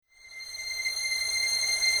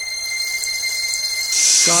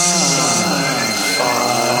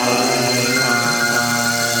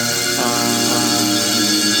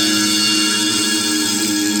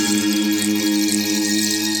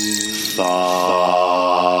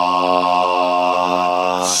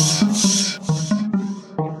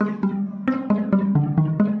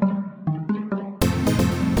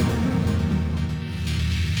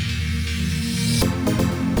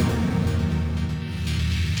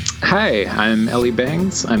Hi, I'm Elly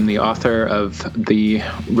Bangs. I'm the author of the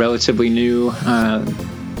relatively new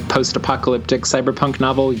post-apocalyptic cyberpunk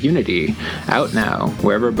novel Unity, out now,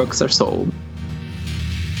 wherever books are sold.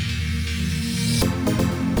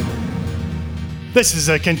 This is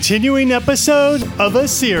a continuing episode of a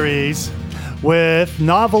series with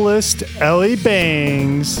novelist Elly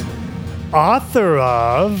Bangs, author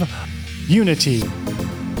of Unity.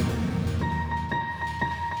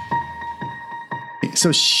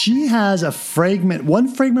 So she has one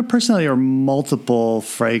fragment personality or multiple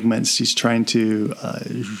fragments she's trying to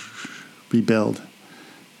rebuild?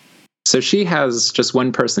 So she has just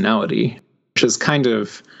one personality, which is kind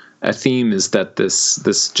of a theme, is that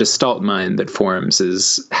this gestalt mind that forms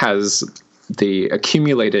has the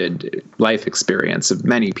accumulated life experience of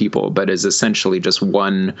many people, but is essentially just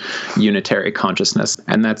one unitary consciousness.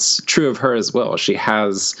 And that's true of her as well. She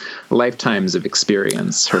has lifetimes of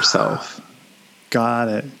experience herself. Got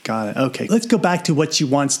it. Okay, let's go back to what she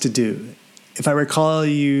wants to do. If I recall,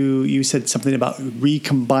 you said something about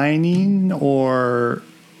recombining, or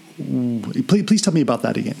please tell me about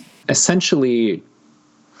that again. Essentially,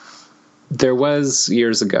 there was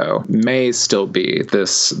years ago, may still be,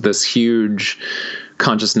 this huge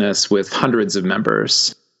consciousness with hundreds of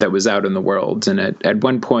members that was out in the world. And at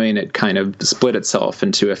one point, it kind of split itself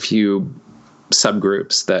into a few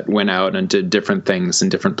subgroups that went out and did different things in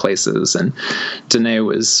different places. And Danae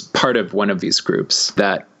was part of one of these groups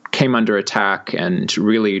that came under attack, and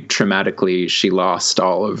really traumatically, she lost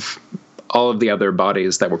all of the other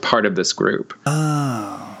bodies that were part of this group.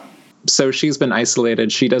 Oh. So she's been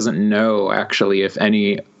isolated. She doesn't know actually if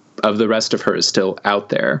any of the rest of her is still out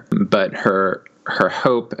there, but her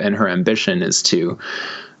hope and her ambition is to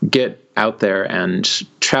get out there and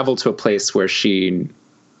travel to a place where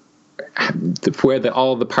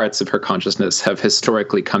all the parts of her consciousness have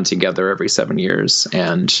historically come together every 7 years,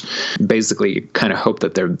 and basically kind of hope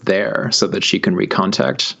that they're there so that she can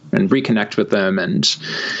reconnect with them.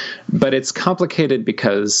 But it's complicated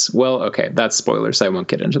because, well, okay, that's spoilers. I won't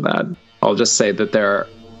get into that. I'll just say that there are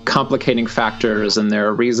complicating factors, and there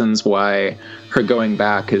are reasons why her going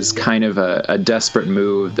back is kind of a desperate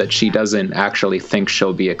move, that she doesn't actually think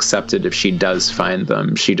she'll be accepted if she does find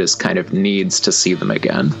them. She just kind of needs to see them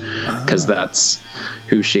again, because that's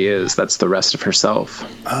who she is. That's the rest of herself.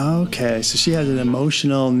 Okay, so she has an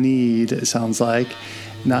emotional need, it sounds like,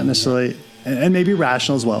 not necessarily, and maybe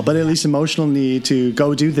rational as well, but at least emotional need to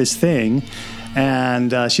go do this thing,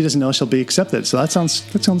 and she doesn't know she'll be accepted. So that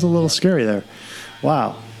sounds a little scary there.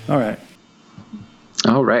 Wow. All right.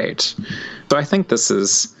 So I think this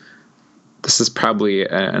is probably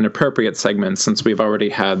an appropriate segment, since we've already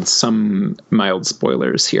had some mild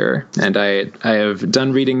spoilers here. And I have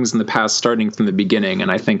done readings in the past starting from the beginning,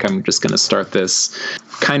 and I think I'm just going to start this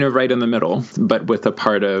kind of right in the middle, but with a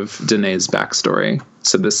part of Danae's backstory.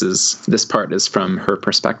 So this part is from her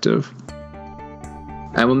perspective.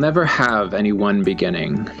 I will never have any one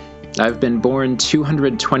beginning. I've been born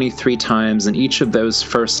 223 times, and each of those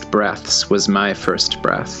first breaths was my first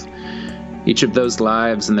breath. Each of those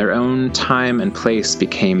lives in their own time and place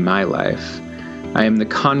became my life. I am the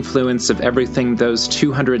confluence of everything those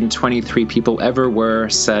 223 people ever were,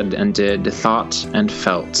 said and did, thought and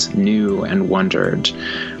felt, knew and wondered,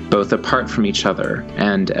 both apart from each other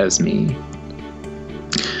and as me.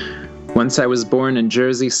 Once I was born in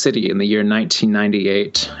Jersey City in the year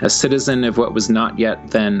 1998, a citizen of what was not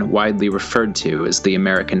yet then widely referred to as the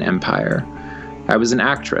American Empire. I was an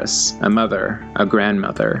actress, a mother, a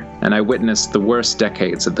grandmother, and I witnessed the worst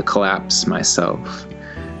decades of the collapse myself.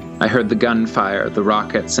 I heard the gunfire, the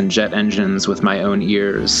rockets and jet engines with my own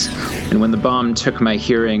ears, and when the bomb took my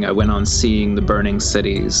hearing, I went on seeing the burning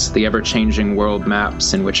cities, the ever-changing world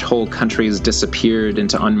maps in which whole countries disappeared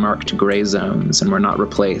into unmarked gray zones and were not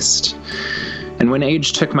replaced. And when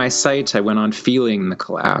age took my sight, I went on feeling the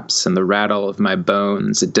collapse and the rattle of my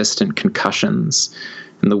bones at distant concussions,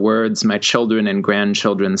 and the words my children and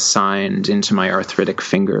grandchildren signed into my arthritic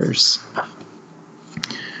fingers.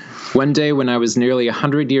 One day when I was nearly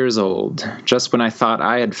 100 years old, just when I thought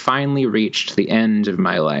I had finally reached the end of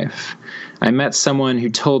my life, I met someone who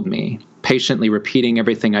told me, patiently repeating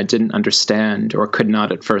everything I didn't understand or could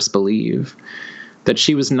not at first believe, that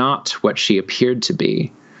she was not what she appeared to be,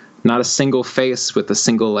 Not a single face with a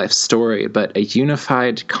single life story, but a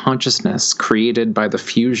unified consciousness created by the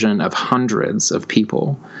fusion of hundreds of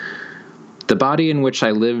people. The body in which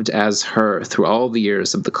I lived as her through all the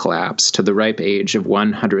years of the collapse to the ripe age of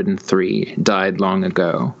 103 died long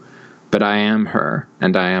ago, but I am her,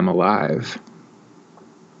 and I am alive.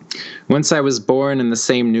 Once I was born in the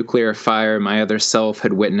same nuclear fire my other self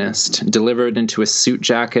had witnessed, delivered into a suit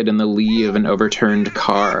jacket in the lee of an overturned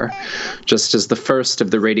car, just as the first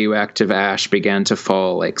of the radioactive ash began to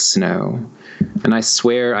fall like snow. And I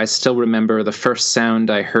swear I still remember the first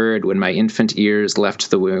sound I heard when my infant ears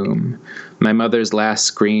left the womb. My mother's last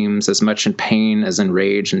screams, as much in pain as in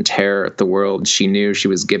rage and terror at the world she knew she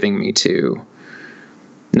was giving me to.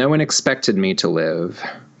 No one expected me to live.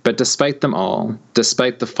 But despite them all,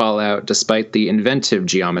 despite the fallout, despite the inventive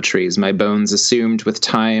geometries my bones assumed with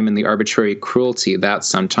time and the arbitrary cruelty that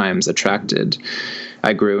sometimes attracted,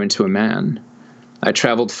 I grew into a man. I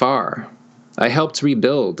traveled far. I helped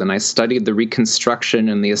rebuild, and I studied the reconstruction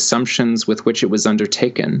and the assumptions with which it was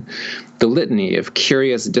undertaken, the litany of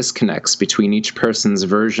curious disconnects between each person's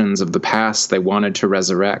versions of the past they wanted to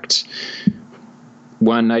resurrect.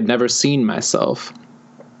 One I'd never seen myself.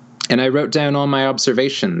 And I wrote down all my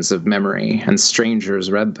observations of memory, and strangers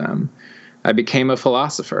read them. I became a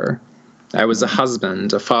philosopher. I was a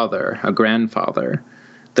husband, a father, a grandfather.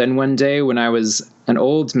 Then one day, when I was an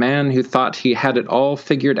old man who thought he had it all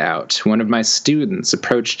figured out, one of my students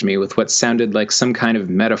approached me with what sounded like some kind of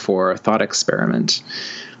metaphor or thought experiment.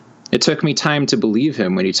 It took me time to believe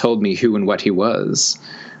him when he told me who and what he was.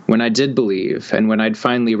 When I did believe, and when I'd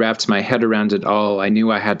finally wrapped my head around it all, I knew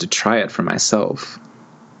I had to try it for myself.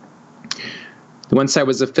 Once I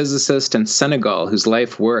was a physicist in Senegal whose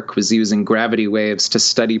life work was using gravity waves to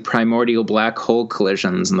study primordial black hole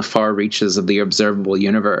collisions in the far reaches of the observable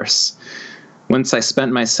universe. Once I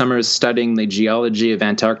spent my summers studying the geology of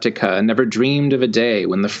Antarctica and never dreamed of a day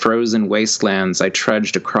when the frozen wastelands I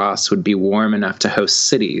trudged across would be warm enough to host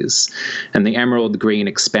cities and the emerald green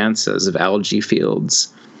expanses of algae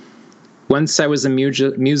fields. Once I was a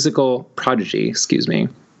musical prodigy,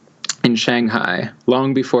 in Shanghai,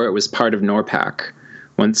 long before it was part of NORPAC.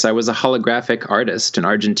 Once I was a holographic artist in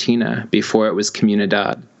Argentina, before it was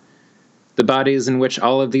Comunidad. The bodies in which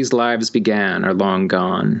all of these lives began are long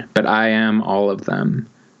gone, but I am all of them.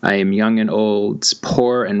 I am young and old,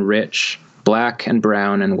 poor and rich, black and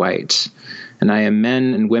brown and white, and I am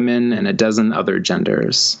men and women and a dozen other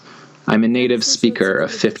genders. I'm a native speaker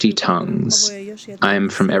of 50 tongues. I am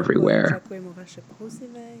from everywhere.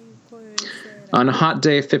 On a hot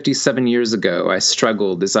day 57 years ago, I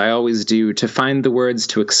struggled, as I always do, to find the words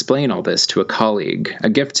to explain all this to a colleague, a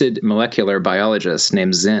gifted molecular biologist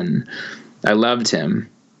named Zin. I loved him.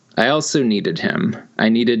 I also needed him. I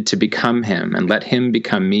needed to become him and let him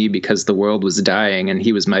become me because the world was dying and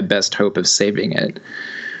he was my best hope of saving it.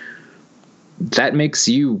 That makes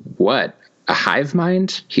you what? A hive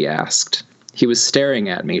mind? He asked. He was staring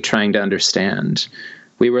at me, trying to understand.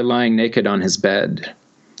 We were lying naked on his bed.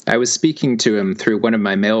 I was speaking to him through one of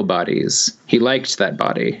my male bodies. He liked that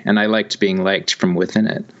body, and I liked being liked from within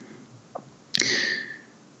it.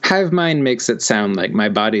 Hive mind makes it sound like my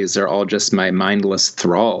bodies are all just my mindless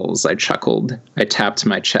thralls, I chuckled. I tapped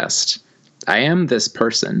my chest. I am this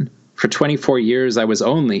person. For 24 years I was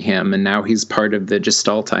only him, and now he's part of the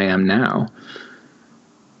gestalt I am now.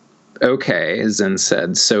 Okay, Zen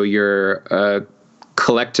said, so you're a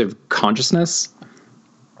collective consciousness?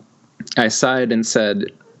 I sighed and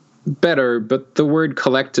said, better, but the word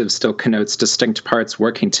collective still connotes distinct parts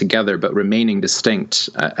working together but remaining distinct.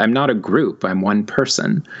 I'm not a group, I'm one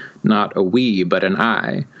person. Not a we, but an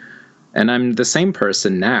I. And I'm the same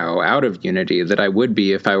person now, out of unity, that I would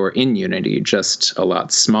be if I were in unity, just a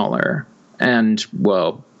lot smaller. And,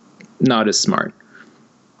 well, not as smart.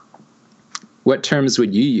 What terms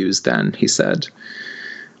would you use then? He said.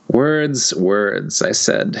 Words, I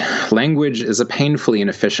said. Language is a painfully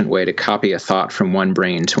inefficient way to copy a thought from one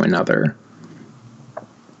brain to another.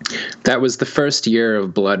 That was the first year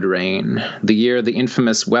of Blood Rain, the year the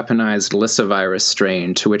infamous weaponized Lyssavirus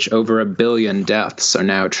strain, to which over 1 billion deaths are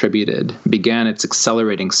now attributed, began its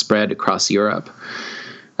accelerating spread across Europe.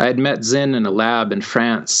 I had met Zin in a lab in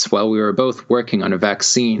France while we were both working on a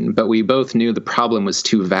vaccine, but we both knew the problem was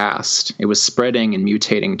too vast. It was spreading and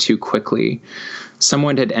mutating too quickly.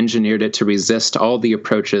 Someone had engineered it to resist all the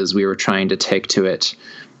approaches we were trying to take to it.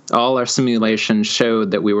 All our simulations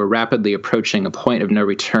showed that we were rapidly approaching a point of no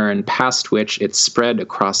return past which its spread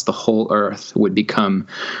across the whole Earth would become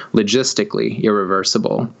logistically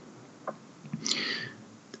irreversible.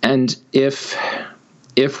 And if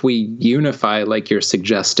we unify like you're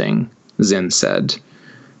suggesting, Zin said,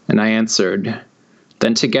 and I answered,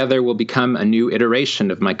 Then together we'll become a new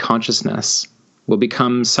iteration of my consciousness. We'll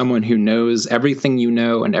become someone who knows everything you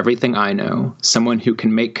know and everything I know, someone who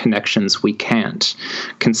can make connections we can't,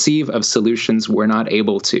 conceive of solutions we're not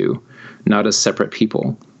able to, not as separate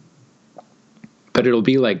people. But it'll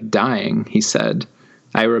be like dying, he said.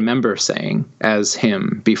 I remember saying, as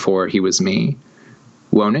him before he was me.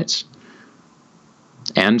 Won't it?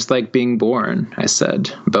 And like being born, I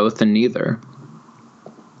said, both and neither.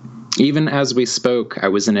 Even as we spoke, I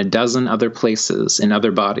was in a dozen other places, in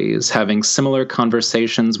other bodies, having similar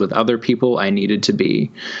conversations with other people I needed to be.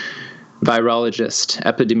 Virologists,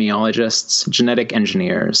 epidemiologists, genetic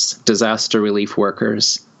engineers, disaster relief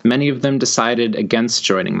workers. Many of them decided against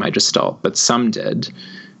joining my gestalt, but some did.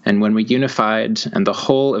 And when we unified, and the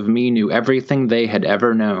whole of me knew everything they had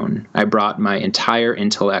ever known, I brought my entire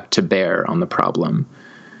intellect to bear on the problem.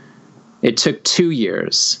 It took 2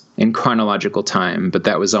 years, in chronological time, but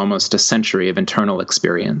that was almost a century of internal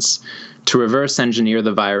experience, to reverse engineer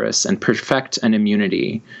the virus and perfect an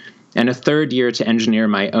immunity, and a 3rd year to engineer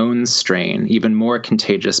my own strain, even more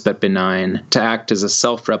contagious but benign, to act as a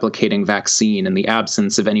self-replicating vaccine in the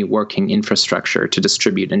absence of any working infrastructure to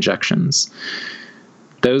distribute injections.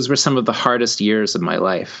 Those were some of the hardest years of my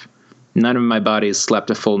life. None of my bodies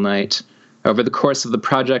slept a full night. Over the course of the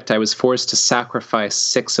project, I was forced to sacrifice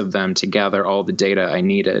 6 of them to gather all the data I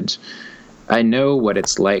needed. I know what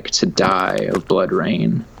it's like to die of blood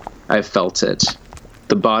rain. I've felt it.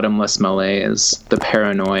 The bottomless malaise, the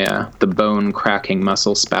paranoia, the bone-cracking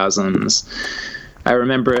muscle spasms. I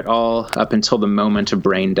remember it all up until the moment of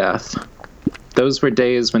brain death. Those were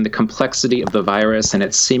days when the complexity of the virus and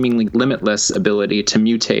its seemingly limitless ability to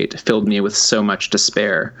mutate filled me with so much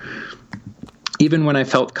despair. Even when I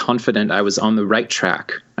felt confident I was on the right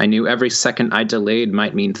track, I knew every second I delayed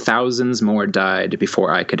might mean thousands more died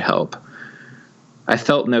before I could help. I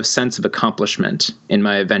felt no sense of accomplishment in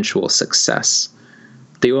my eventual success.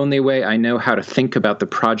 The only way I know how to think about the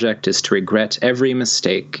project is to regret every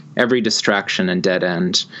mistake, every distraction and dead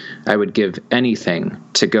end. I would give anything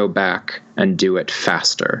to go back and do it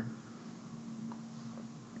faster.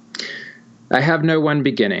 I have no one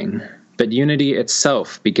beginning. But Unity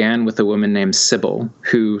itself began with a woman named Sybil,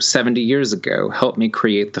 who 70 years ago helped me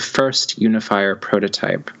create the first unifier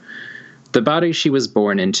prototype. The body she was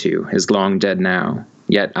born into is long dead now,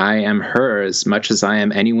 yet I am her as much as I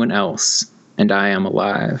am anyone else, and I am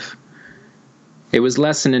alive. It was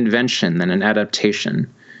less an invention than an adaptation.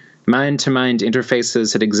 Mind-to-mind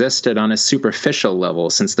interfaces had existed on a superficial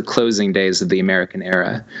level since the closing days of the American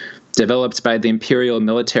era, developed by the imperial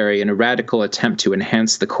military in a radical attempt to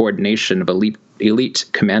enhance the coordination of elite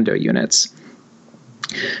commando units.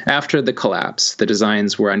 After the collapse, the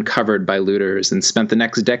designs were uncovered by looters and spent the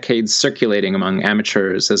next decades circulating among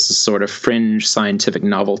amateurs as a sort of fringe scientific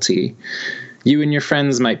novelty. You and your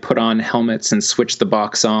friends might put on helmets and switch the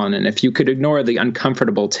box on, and if you could ignore the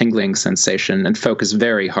uncomfortable tingling sensation and focus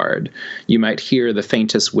very hard, you might hear the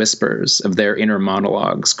faintest whispers of their inner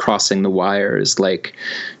monologues crossing the wires like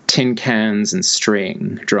tin cans and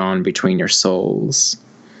string drawn between your souls.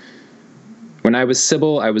 When I was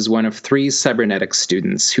Sybil, I was one of 3 cybernetics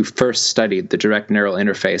students who first studied the direct neural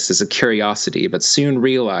interface as a curiosity, but soon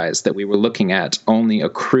realized that we were looking at only a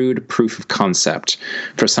crude proof of concept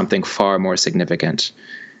for something far more significant.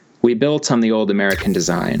 We built on the old American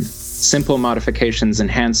design. Simple modifications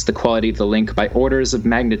enhanced the quality of the link by orders of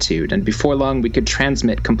magnitude, and before long we could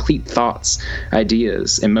transmit complete thoughts,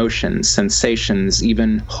 ideas, emotions, sensations,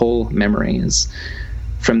 even whole memories.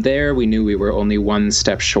 From there, we knew we were only one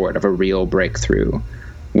step short of a real breakthrough,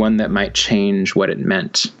 one that might change what it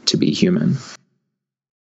meant to be human.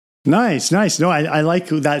 Nice. No, I like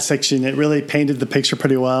that section. It really painted the picture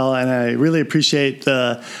pretty well, and I really appreciate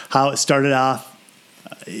how it started off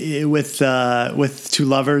with 2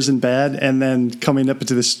 lovers in bed, and then coming up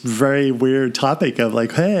into this very weird topic of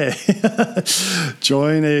like, hey,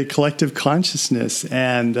 join a collective consciousness,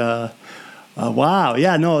 and wow,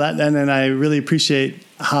 yeah, no, that, and I really appreciate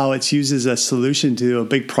how it's used as a solution to a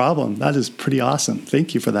big problem. That is pretty awesome.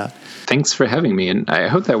 Thank you for that. Thanks for having me, and I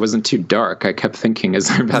hope that wasn't too dark. I kept thinking as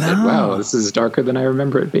I read it, wow, this is darker than I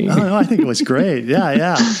remember it being. No, I think it was great.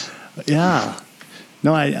 Yeah.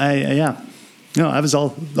 No, No, I was all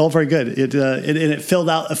very good. It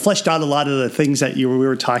fleshed out a lot of the things that we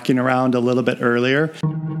were talking around a little bit earlier.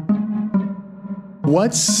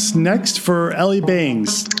 What's next for Elly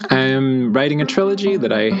Bangs? I'm writing a trilogy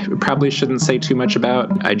that I probably shouldn't say too much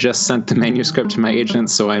about. I just sent the manuscript to my agent,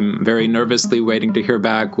 so I'm very nervously waiting to hear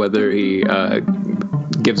back whether he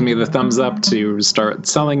gives me the thumbs up to start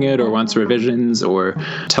selling it, or wants revisions, or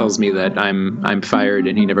tells me that I'm fired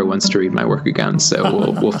and he never wants to read my work again.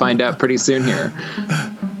 So we'll find out pretty soon here.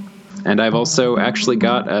 And I've also actually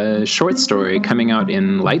got a short story coming out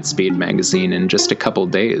in Lightspeed magazine in just a couple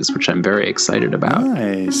days, which I'm very excited about.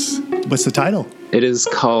 Nice. What's the title? It is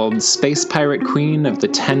called Space Pirate Queen of the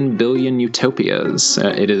 10 Billion Utopias.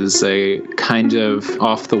 It is a kind of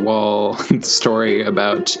off-the-wall story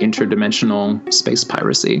about interdimensional space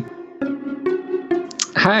piracy.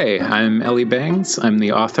 Hi, I'm Elly Bangs. I'm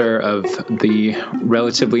the author of the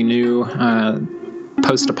relatively new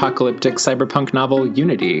post-apocalyptic cyberpunk novel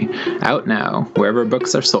Unity, out now, wherever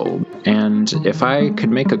books are sold. And if I could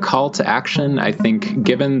make a call to action, I think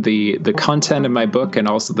given the content of my book and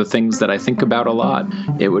also the things that I think about a lot,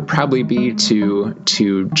 it would probably be to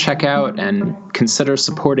check out and consider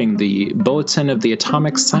supporting the Bulletin of the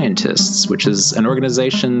Atomic Scientists, which is an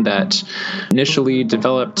organization that initially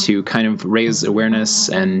developed to kind of raise awareness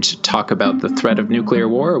and talk about the threat of nuclear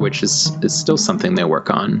war, which is still something they work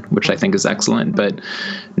on, which I think is excellent. But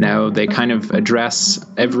now they kind of address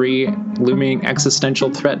every looming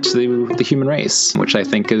existential threat to the human race, which I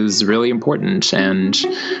think is really important. And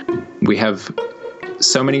we have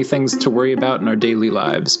so many things to worry about in our daily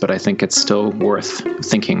lives, but I think it's still worth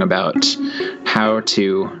thinking about how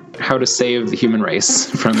to save the human race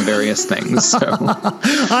from various things. So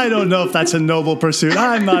I don't know if that's a noble pursuit.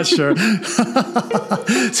 I'm not sure.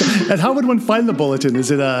 And how would one find the bulletin? Is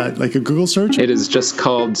it like a Google search? It is just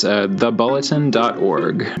called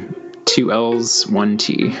thebulletin.org. 2 L's, 1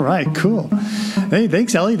 T. Right, cool. Hey,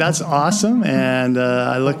 thanks, Elly. That's awesome. And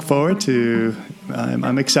I look forward to,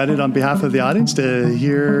 I'm excited on behalf of the audience to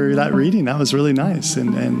hear that reading. That was really nice.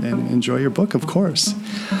 And enjoy your book, of course.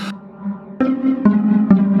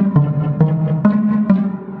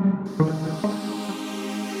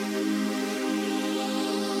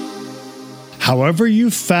 However you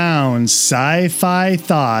found Sci-Fi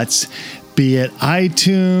Thoughts, be it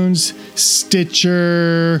iTunes,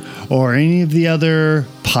 Stitcher, or any of the other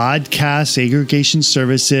podcast aggregation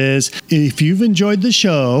services, if you've enjoyed the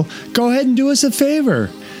show, go ahead and do us a favor.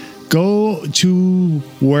 Go to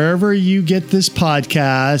wherever you get this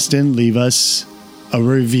podcast and leave us a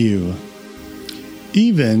review.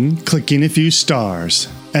 Even clicking a few stars.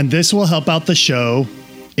 And this will help out the show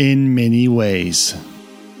in many ways.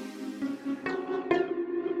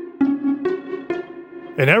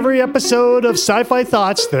 In every episode of Sci-Fi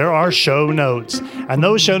Thoughts, there are show notes, and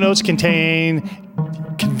those show notes contain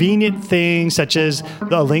convenient things such as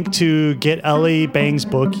the link to get Elly Bang's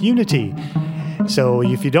book, Unity. So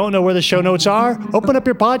if you don't know where the show notes are, open up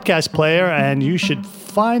your podcast player and you should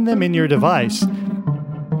find them in your device.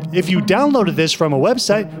 If you downloaded this from a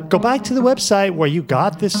website, go back to the website where you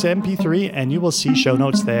got this MP3 and you will see show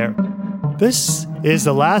notes there. This is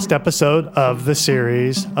the last episode of the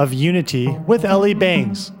series of Unity with Elly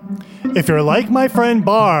Bangs. If you're like my friend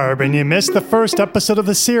Barb and you missed the first episode of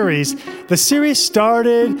the series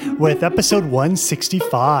started with episode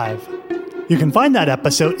 165. You can find that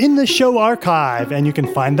episode in the show archive, and you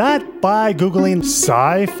can find that by Googling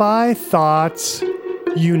Sci-Fi Thoughts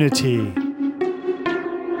Unity.